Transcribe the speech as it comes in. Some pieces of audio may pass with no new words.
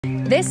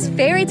This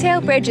fairy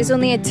tale bridge is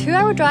only a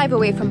 2-hour drive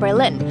away from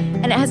Berlin,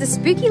 and it has a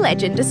spooky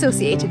legend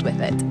associated with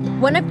it.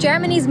 One of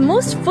Germany's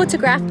most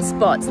photographed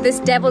spots,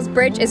 this Devil's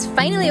Bridge is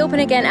finally open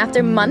again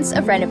after months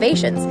of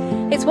renovations.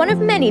 It's one of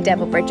many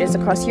devil bridges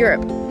across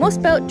Europe,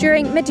 most built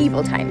during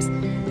medieval times.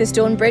 The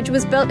stone bridge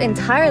was built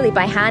entirely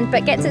by hand,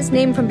 but gets its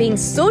name from being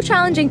so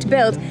challenging to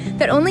build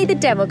that only the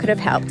devil could have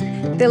helped.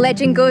 The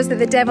legend goes that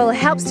the devil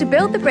helps to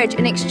build the bridge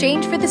in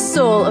exchange for the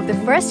soul of the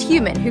first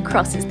human who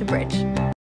crosses the bridge.